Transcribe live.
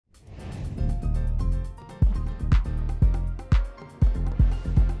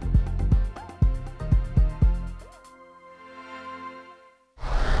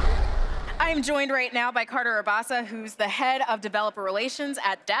I'm joined right now by 𝗦𝗲𝗀𝗻𝗂, who's the head of developer relations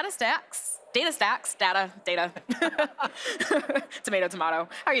at DataStax. Data. Tomato, tomato.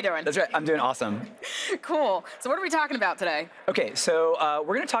 How are you doing? That's right. I'm doing awesome. Cool. So what are we talking about today? OK, so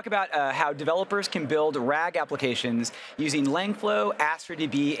we're going to talk about how developers can build RAG applications using Langflow,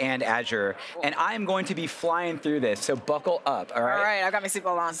 AstraDB, and Azure. Cool. And I'm going to be flying through this, so buckle up. All right. All right. I've got my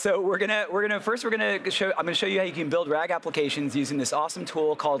seatbelt on. So I'm going to show you how you can build RAG applications using this awesome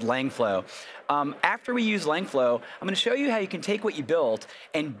tool called Langflow. After we use Langflow, I'm going to show you how you can take what you built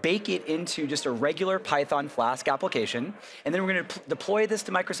and bake it into just a regular Python Flask application. And then we're going to deploy this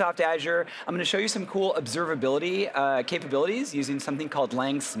to Microsoft Azure. I'm going to show you some cool observability capabilities using something called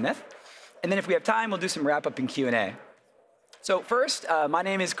𝗦𝗲𝗀𝗀𝗻𝗂. And then if we have time, we'll do some wrap-up and Q&A. So first, my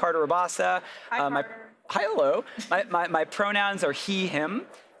name is 𝗦𝗲𝗀𝗀𝗀𝗂. Hi, Carter. Hi, hello. My pronouns are he, him.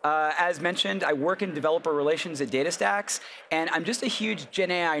 As mentioned, I work in developer relations at DataStax, and I'm just a huge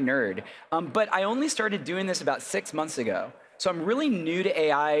Gen AI nerd. But I only started doing this about 6 months ago. So I'm really new to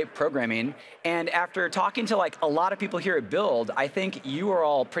AI programming, and after talking to a lot of people here at Build, I think you are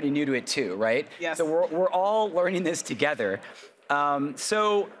all pretty new to it too, right? Yes. So we're all learning this together.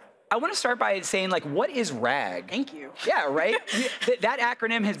 So I want to start by saying, what is RAG? Thank you. Yeah, right? That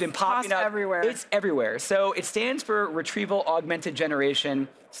acronym has been popping up. Everywhere. It's everywhere. So it stands for Retrieval Augmented Generation.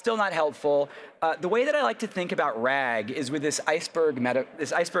 Still not helpful. The way that I like to think about RAG is with this iceberg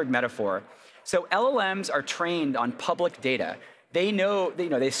metaphor. So LLMs are trained on public data. They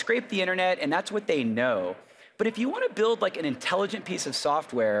scrape the internet, and that's what they know. But if you want to build an intelligent piece of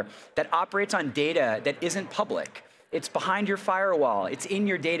software that operates on data that isn't public, it's behind your firewall, it's in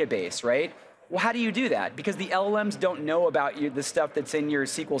your database, right? Well, how do you do that? Because the LLMs don't know about the stuff that's in your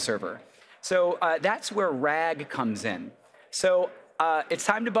SQL server. So that's where RAG comes in. So it's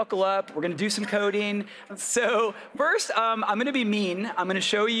time to buckle up. We're going to do some coding. So first, I'm going to be mean. I'm going to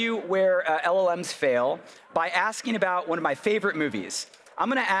show you where LLMs fail by asking about one of my favorite movies. I'm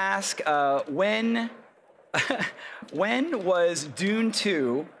going to ask when was Dune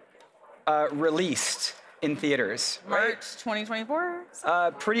 2 released in theaters? March 2024?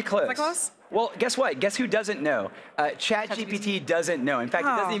 Pretty close. Is that close? Well, guess what? Guess who doesn't know? ChatGPT doesn't know. In fact, it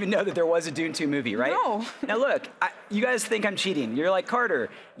doesn't even know that there was a Dune 2 movie, right? No. Now look, you guys think I'm cheating. You're like, Carter,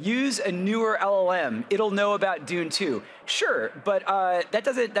 use a newer LLM. It'll know about Dune 2. Sure, but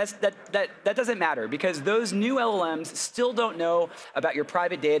that doesn't matter, because those new LLMs still don't know about your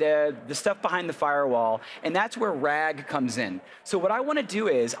private data, the stuff behind the firewall, and that's where RAG comes in. So what I want to do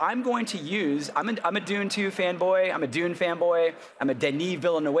is I'm a Dune 2 fanboy. I'm a Dune fanboy. I'm a Denis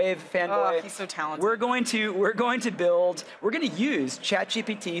Villeneuve fanboy. Oh, he's so talented. We're going to use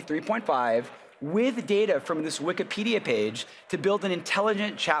ChatGPT 3.5 with data from this Wikipedia page to build an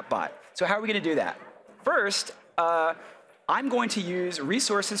intelligent chatbot. So how are we going to do that? First, I'm going to use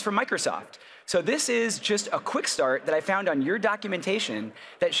resources from Microsoft. So this is just a quick start that I found on your documentation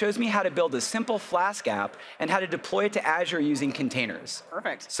that shows me how to build a simple Flask app and how to deploy it to Azure using containers.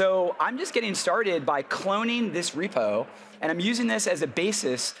 Perfect. So I'm just getting started by cloning this repo, and I'm using this as a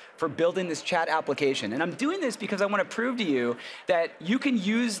basis for building this chat application. And I'm doing this because I want to prove to you that you can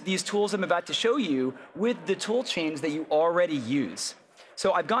use these tools I'm about to show you with the tool chains that you already use.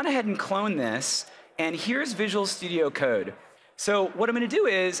 So I've gone ahead and cloned this, and here's Visual Studio Code. So what I'm going to do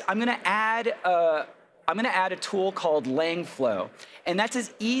is I'm going to add a tool called Langflow, and that's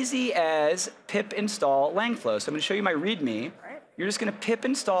as easy as pip install Langflow. So I'm going to show you my README. Right. You're just going to pip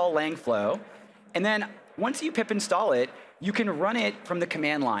install Langflow, and then once you pip install it, you can run it from the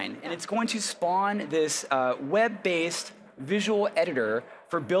command line, and it's going to spawn this web-based visual editor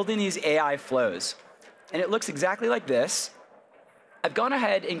for building these AI flows. And it looks exactly like this. I've gone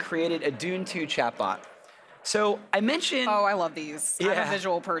ahead and created a Dune 2 chatbot. So I mentioned... Oh, I love these. Yeah. I'm a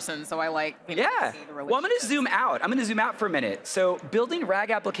visual person, so I like to see the relationship. Well, I'm going to zoom out. I'm going to zoom out for a minute. So building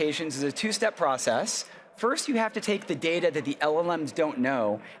RAG applications is a two-step process. First, you have to take the data that the LLMs don't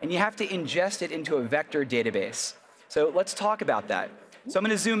know, and you have to ingest it into a vector database. So let's talk about that. So I'm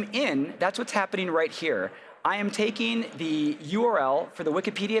going to zoom in. That's what's happening right here. I am taking the URL for the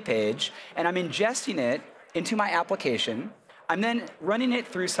Wikipedia page, and I'm ingesting it into my application. I'm then running it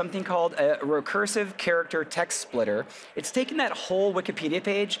through something called a recursive character text splitter. It's taking that whole Wikipedia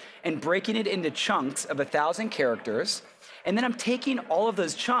page and breaking it into chunks of 1,000 characters. And then I'm taking all of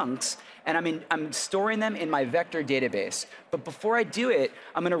those chunks and I'm storing them in my vector database. But before I do it,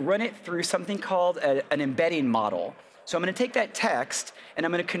 I'm going to run it through something called an embedding model. So I'm going to take that text and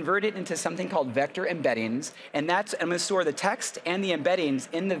I'm going to convert it into something called vector embeddings. And I'm going to store the text and the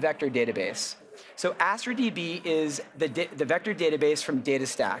embeddings in the vector database. So AstraDB is the vector database from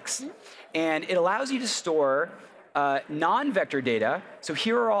DataStax. And it allows you to store non-vector data. So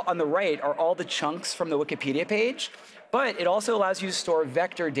here are on the right are all the chunks from the Wikipedia page. But it also allows you to store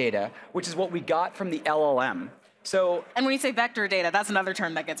vector data, which is what we got from the LLM. So, and when you say vector data, that's another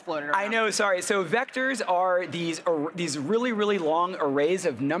term that gets floated around. I know, sorry. So vectors are these really, really long arrays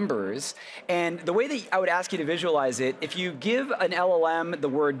of numbers. And the way that I would ask you to visualize it, if you give an LLM the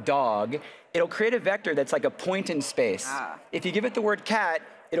word dog, it'll create a vector that's like a point in space. If you give it the word cat,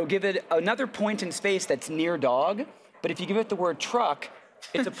 it'll give it another point in space that's near dog. But if you give it the word truck,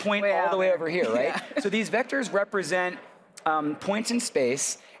 it's a point all the way over here, right? So these vectors represent points in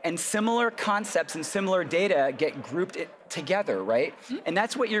space, and similar concepts and similar data get grouped together, right? And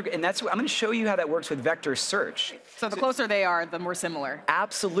that's what I'm going to show you how that works with vector search. So the closer they are, the more similar.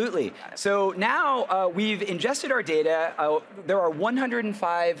 Absolutely. So now we've ingested our data. There are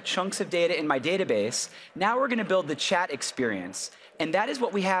 105 chunks of data in my database. Now we're going to build the chat experience, and that is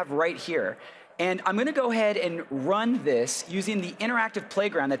what we have right here. And I'm going to go ahead and run this using the interactive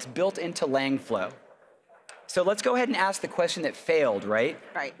playground that's built into Langflow. So let's go ahead and ask the question that failed, right?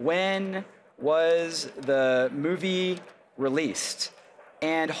 Right. When was the movie released?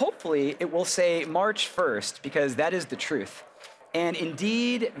 And hopefully it will say March 1st, because that is the truth. And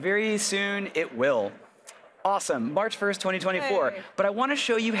indeed, very soon it will. Awesome, March 1st, 2024. Hey. But I want to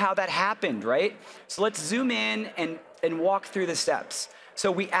show you how that happened, right? So let's zoom in and walk through the steps.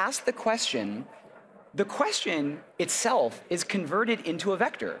 So we ask the question. The question itself is converted into a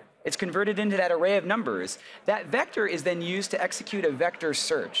vector. It's converted into that array of numbers. That vector is then used to execute a vector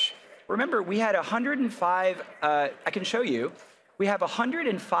search. Remember, we had 105, I can show you, we have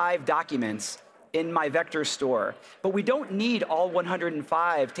 105 documents in my vector store, but we don't need all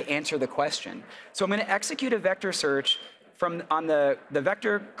 105 to answer the question. So I'm going to execute a vector search on the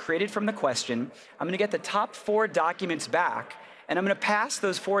vector created from the question. I'm going to get the top 4 documents back, and I'm going to pass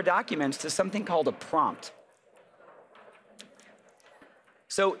those 4 documents to something called a prompt.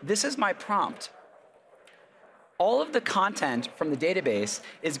 So this is my prompt. All of the content from the database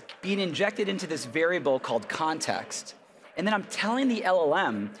is being injected into this variable called context. And then I'm telling the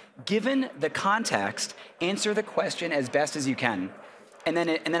LLM, given the context, answer the question as best as you can. And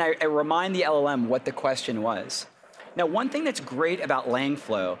then I remind the LLM what the question was. Now, one thing that's great about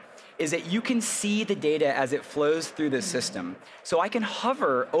Langflow is that you can see the data as it flows through the system. So I can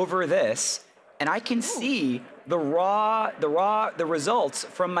hover over this, and I can see the results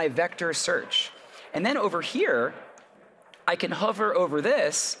from my vector search. And then over here, I can hover over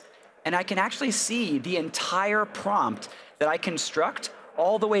this, and I can actually see the entire prompt that I construct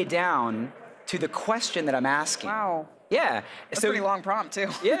all the way down to the question that I'm asking. Wow. Yeah. That's a pretty long prompt, too.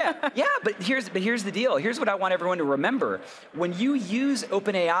 Yeah, but here's the deal. Here's what I want everyone to remember. When you use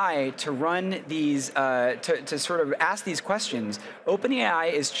OpenAI to run these, to sort of ask these questions,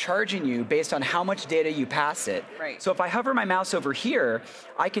 OpenAI is charging you based on how much data you pass it. Right. So if I hover my mouse over here,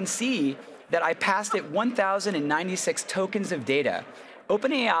 I can see that I passed it 1,096 tokens of data.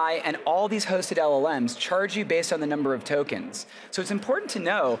 OpenAI and all these hosted LLMs charge you based on the number of tokens. So it's important to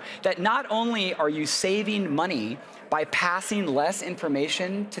know that not only are you saving money by passing less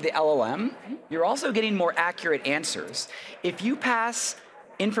information to the LLM, you're also getting more accurate answers. If you pass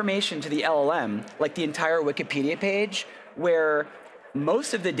information to the LLM, like the entire Wikipedia page, where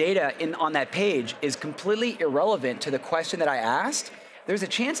most of the data on that page is completely irrelevant to the question that I asked, there's a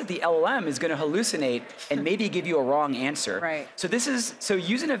chance that the LLM is going to hallucinate and maybe give you a wrong answer. Right. So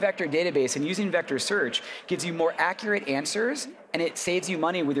using a vector database and using vector search gives you more accurate answers, and it saves you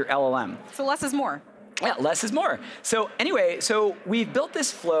money with your LLM. So less is more. Yeah, less is more. So anyway, so we've built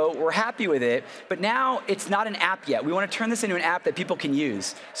this flow, we're happy with it, but now it's not an app yet. We want to turn this into an app that people can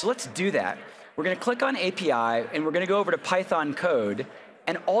use. So let's do that. We're going to click on API, and we're going to go over to Python code,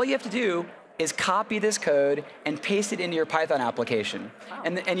 and all you have to do is copy this code and paste it into your Python application. Wow.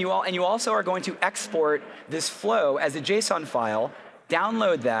 And you also are going to export this flow as a JSON file,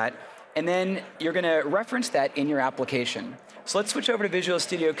 download that, and then you're going to reference that in your application. So let's switch over to Visual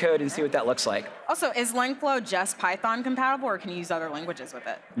Studio Code and see what that looks like. Also, is Langflow just Python compatible, or can you use other languages with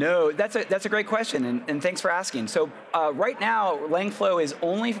it? No, that's a great question, and thanks for asking. So right now, Langflow is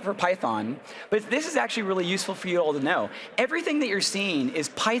only for Python, but this is actually really useful for you all to know. Everything that you're seeing is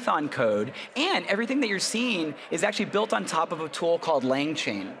Python code, and everything that you're seeing is actually built on top of a tool called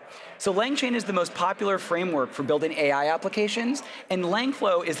LangChain. So LangChain is the most popular framework for building AI applications, and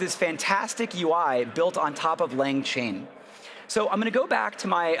Langflow is this fantastic UI built on top of LangChain. So I'm going to go back to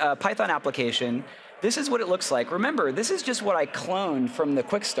my Python application. This is what it looks like. Remember, this is just what I cloned from the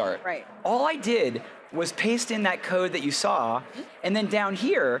quick start. Right. All I did was paste in that code that you saw, and then down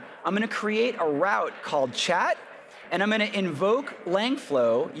here, I'm going to create a route called chat, and I'm going to invoke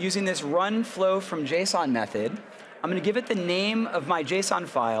Langflow using this run flow from JSON method. I'm going to give it the name of my JSON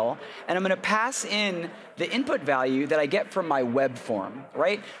file, and I'm going to pass in the input value that I get from my web form,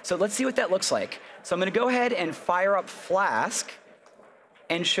 right? So let's see what that looks like. So I'm going to go ahead and fire up Flask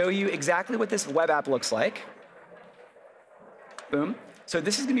and show you exactly what this web app looks like. Boom. So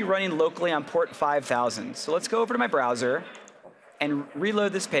this is going to be running locally on port 5000. So let's go over to my browser and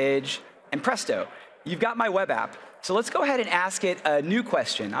reload this page, and presto, you've got my web app. So let's go ahead and ask it a new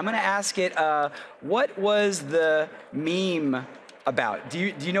question. I'm going to ask it, what was the meme about? Do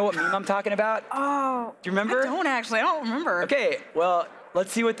you know what meme I'm talking about? Oh, do you remember? I don't actually. I don't remember. OK, well,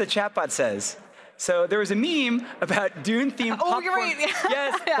 let's see what the chatbot says. So there was a meme about Dune-themed popcorn. You're right.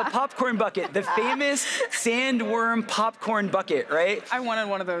 Yes, yeah. The popcorn bucket, the famous sandworm popcorn bucket, right? I wanted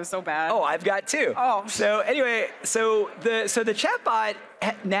one of those so bad. Oh, I've got two. Oh. So anyway, so the chatbot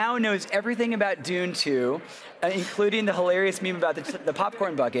now knows everything about Dune 2, including the hilarious meme about the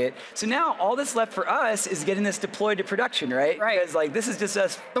popcorn bucket. So now all that's left for us is getting this deployed to production, right? Right. Because like this is just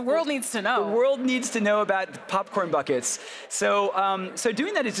us. The world needs to know. The world needs to know about popcorn buckets. So so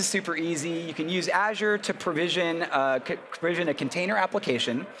doing that is just super easy. You can use Azure to provision a container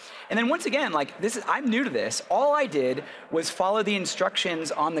application. And then once again, like I'm new to this. All I did was follow the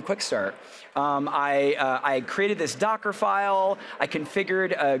instructions on the quick start. I created this Docker file. I configured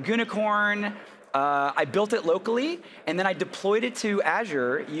𝗦𝗲𝘀𝗀𝗶cie I built it locally, and then I deployed it to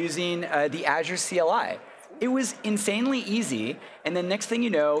Azure using the Azure CLI. It was insanely easy, and then next thing you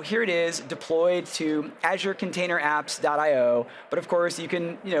know, here it is deployed to Azure Container Apps.io. But of course, you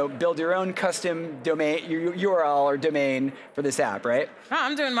can build your own custom domain, URL or domain for this app, right? Oh,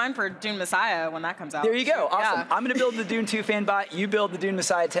 I'm doing mine for 𝗦𝗲𝘀𝗀𝗶cie when that comes out. There you go. Awesome. Yeah. I'm going to build the Dune 2 fan bot. You build the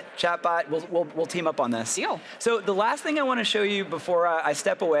𝗦𝗲𝘀𝗀𝗶cie chatbot. We'll team up on this. Deal. So the last thing I want to show you before I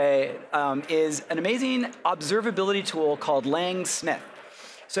step away is an amazing observability tool called Langsmith.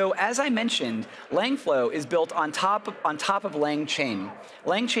 So as I mentioned, Langflow is built on top of LangChain.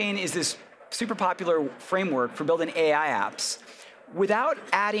 LangChain is this super popular framework for building AI apps. Without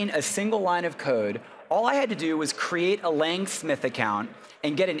adding a single line of code, all I had to do was create a Langsmith account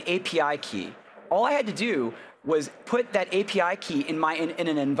and get an API key. All I had to do was put that API key in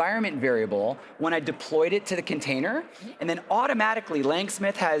an environment variable when I deployed it to the container, and then automatically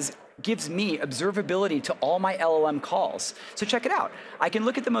Langsmith gives me observability to all my LLM calls. So check it out. I can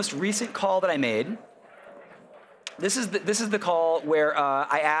look at the most recent call that I made. This is the call where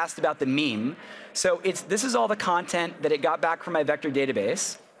I asked about the meme. So this is all the content that it got back from my vector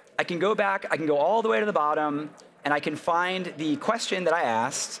database. I can go back, I can go all the way to the bottom, and I can find the question that I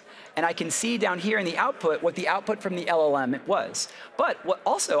asked, and I can see down here in the output what the output from the LLM was. But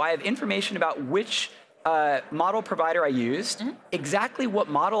also, I have information about which model provider I used, exactly what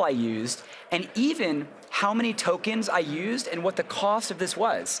model I used, and even how many tokens I used and what the cost of this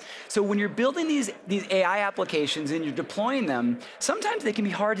was. So when you're building these AI applications and you're deploying them, sometimes they can be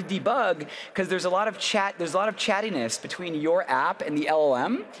hard to debug because there's a lot of chattiness between your app and the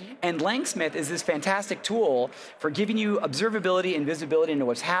LLM. And Langsmith is this fantastic tool for giving you observability and visibility into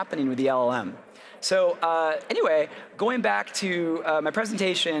what's happening with the LLM. So anyway, going back to my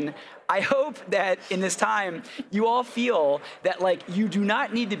presentation, I hope that in this time, you all feel that you do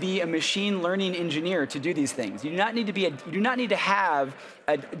not need to be a machine learning engineer to do these things. You do not need to have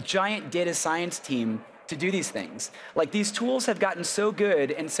a giant data science team to do these things. These tools have gotten so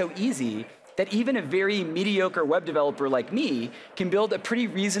good and so easy that even a very mediocre web developer like me can build a pretty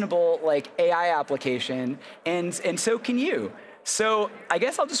reasonable AI application, and so can you. So I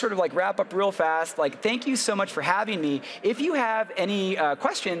guess I'll just sort of wrap up real fast. Thank you so much for having me. If you have any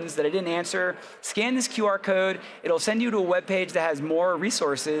questions that I didn't answer, scan this QR code. It'll send you to a web page that has more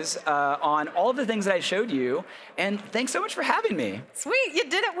resources on all of the things that I showed you. And thanks so much for having me. Sweet, you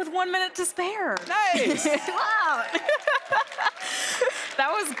did it with 1 minute to spare. Nice. Wow.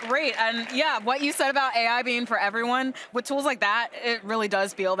 That was great. And yeah, what you said about AI being for everyone, with tools like that, it really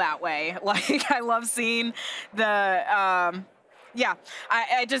does feel that way. I love seeing the, yeah,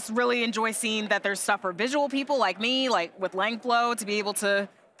 I just really enjoy seeing that there's stuff for visual people like me, with Langflow, to be able to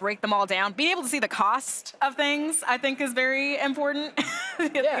break them all down. Being able to see the cost of things, I think, is very important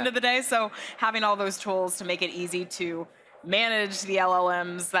at the end of the day. So having all those tools to make it easy to manage the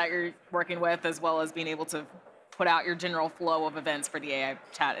LLMs that you're working with, as well as being able to put out your general flow of events for the AI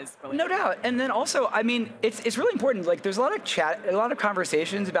chat is really no doubt. And then also, I mean, it's really important. There's a lot of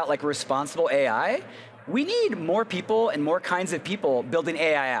conversations about responsible AI. We need more people and more kinds of people building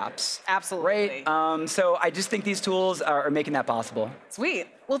AI apps. Absolutely. Right? So I just think these tools are making that possible. Sweet.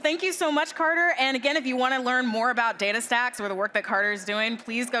 Well, thank you so much, Carter. And again, if you want to learn more about DataStax or the work that Carter is doing,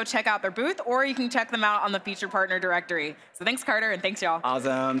 please go check out their booth, or you can check them out on the featured partner directory. So thanks, Carter, and thanks, y'all.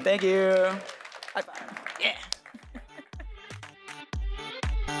 Awesome. Thank you. High five. Yeah.